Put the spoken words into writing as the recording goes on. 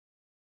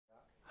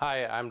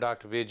Hi, I'm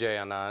Dr. Vijay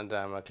Anand.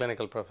 I'm a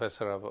clinical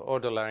professor of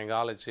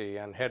otolaryngology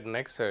and head and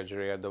neck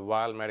surgery at the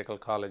Weill Medical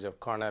College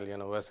of Cornell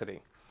University.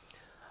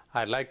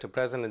 I'd like to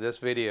present in this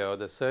video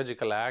the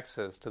surgical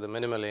access to the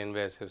minimally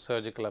invasive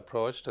surgical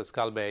approach to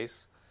skull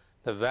base,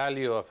 the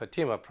value of a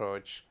team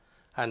approach,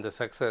 and the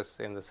success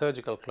in the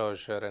surgical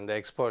closure and the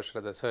exposure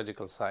of the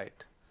surgical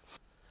site.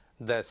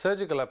 The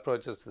surgical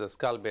approaches to the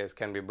skull base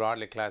can be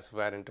broadly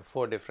classified into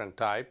 4 different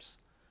types.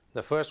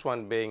 The first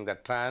one being the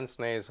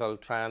transnasal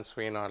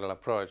transsphenodal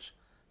approach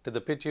to the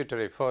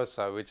pituitary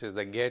fossa, which is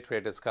the gateway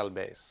to skull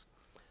base.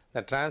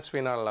 The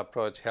transsphenodal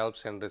approach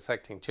helps in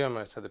resecting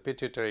tumors of the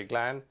pituitary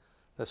gland,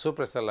 the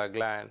suprasellar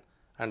gland,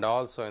 and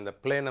also in the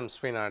planum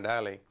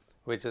sphenoidale,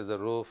 which is the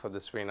roof of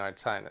the sphenoid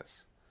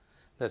sinus.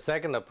 The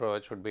second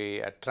approach would be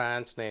a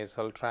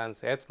transnasal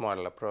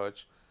transethmoidal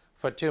approach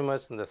for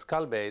tumors in the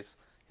skull base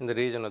in the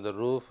region of the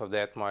roof of the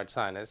ethmoid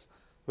sinus,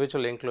 which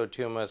will include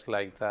tumors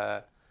like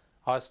the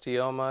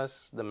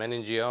osteomas, the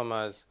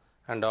meningiomas,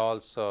 and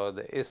also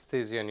the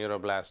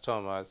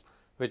esthesioneuroblastoma,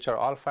 which are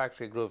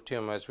olfactory groove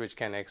tumors which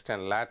can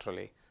extend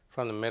laterally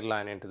from the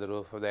midline into the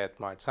roof of the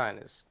ethmoid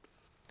sinus.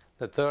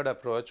 The third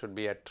approach would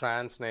be a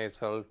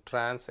transnasal,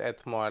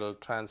 transethmoidal,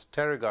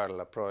 transpterygoidal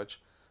approach,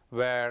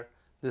 where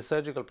the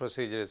surgical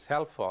procedure is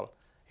helpful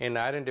in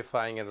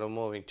identifying and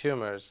removing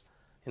tumors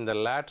in the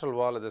lateral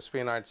wall of the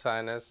sphenoid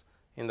sinus,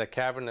 in the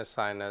cavernous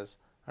sinus,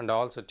 and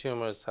also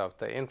tumors of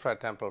the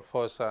infratemporal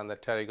fossa and the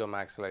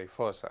pterygomaxillary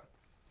fossa.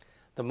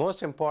 The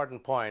most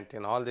important point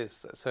in all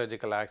these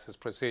surgical access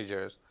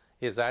procedures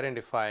is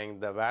identifying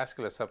the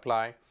vascular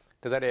supply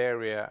to that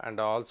area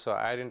and also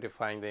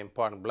identifying the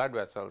important blood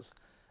vessels,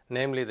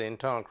 namely the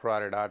internal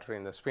carotid artery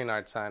in the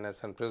sphenoid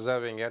sinus, and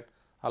preserving it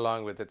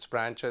along with its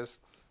branches,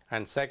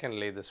 and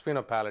secondly the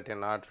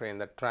sphenopalatine artery in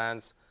the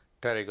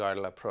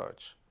transpterygoidal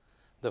approach.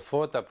 The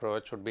fourth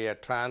approach would be a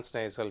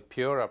transnasal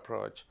pure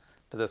approach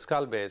to the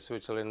skull base,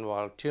 which will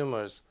involve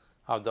tumors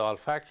of the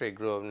olfactory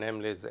groove,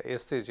 namely the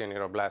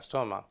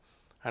esthesioneuroblastoma,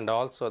 and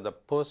also the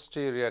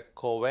posterior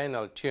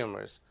covenal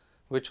tumors,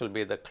 which will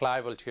be the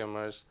clival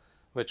tumors,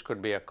 which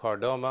could be a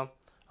chordoma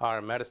or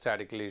a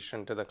metastatic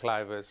lesion to the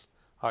clivus,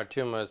 or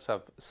tumors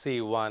of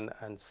C1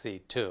 and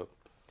C2.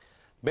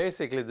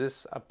 Basically,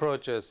 this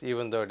approaches,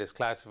 even though it is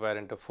classified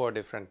into 4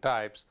 different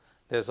types,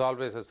 there's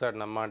always a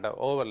certain amount of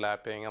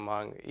overlapping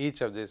among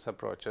each of these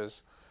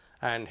approaches,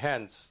 and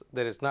hence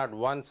there is not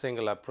one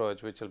single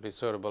approach which will be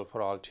suitable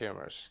for all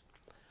tumors.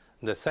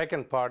 The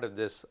second part of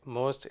this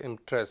most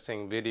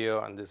interesting video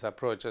on these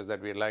approaches that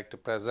we'd like to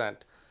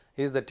present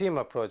is the team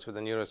approach with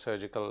the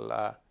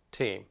neurosurgical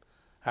team.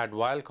 At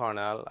Weill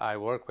Cornell, I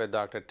work with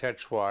Dr. Ted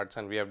Schwartz,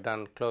 and we have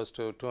done close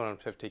to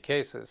 250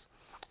 cases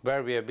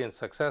where we have been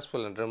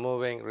successful in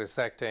removing,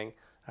 resecting,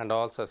 and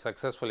also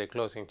successfully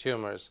closing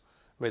tumors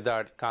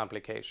without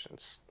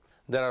complications.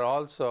 There are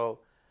also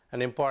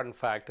an important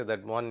factor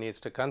that one needs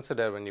to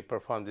consider when you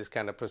perform these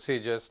kind of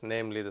procedures,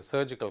 namely the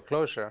surgical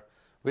closure,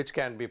 which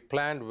can be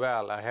planned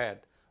well ahead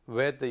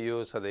with the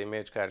use of the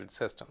image-guided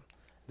system.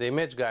 The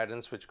image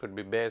guidance, which could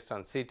be based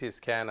on CT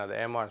scan or the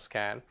MR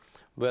scan,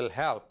 will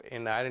help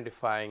in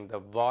identifying the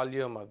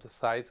volume of the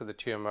size of the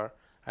tumor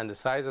and the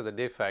size of the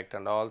defect,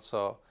 and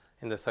also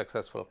in the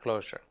successful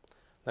closure.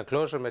 The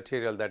closure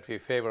material that we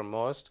favor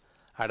most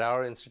at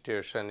our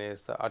institution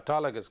is the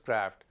autologous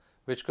graft,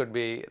 which could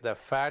be the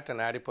fat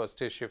and adipose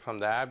tissue from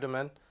the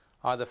abdomen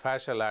or the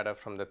fascia lata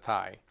from the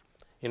thigh.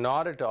 In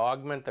order to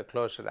augment the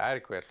closure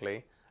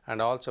adequately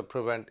and also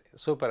prevent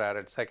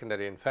superadded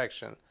secondary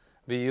infection,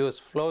 we use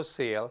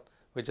FlowSeal,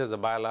 which is a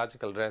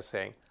biological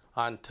dressing,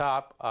 on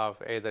top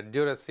of either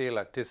Duraseal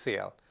or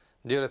Tisseel.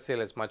 Duraseal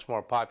is much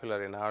more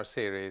popular in our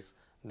series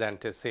than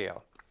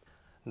Tisseel.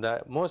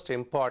 The most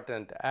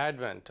important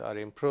advent or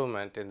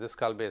improvement in this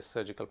skull-based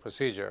surgical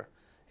procedure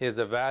is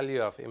the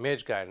value of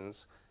image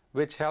guidance,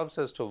 which helps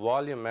us to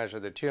volume measure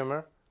the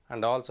tumor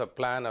and also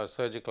plan our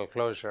surgical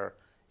closure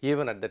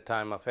even at the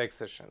time of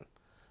excision.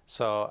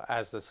 So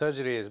as the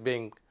surgery is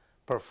being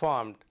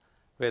performed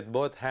with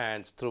both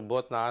hands through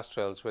both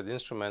nostrils with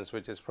instruments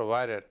which is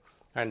provided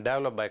and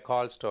developed by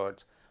Karl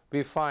Storz,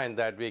 we find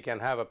that we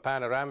can have a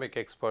panoramic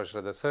exposure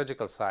of the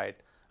surgical site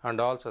and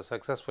also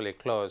successfully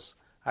close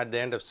at the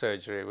end of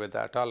surgery with the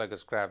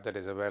autologous graft that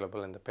is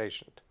available in the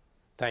patient.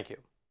 Thank you.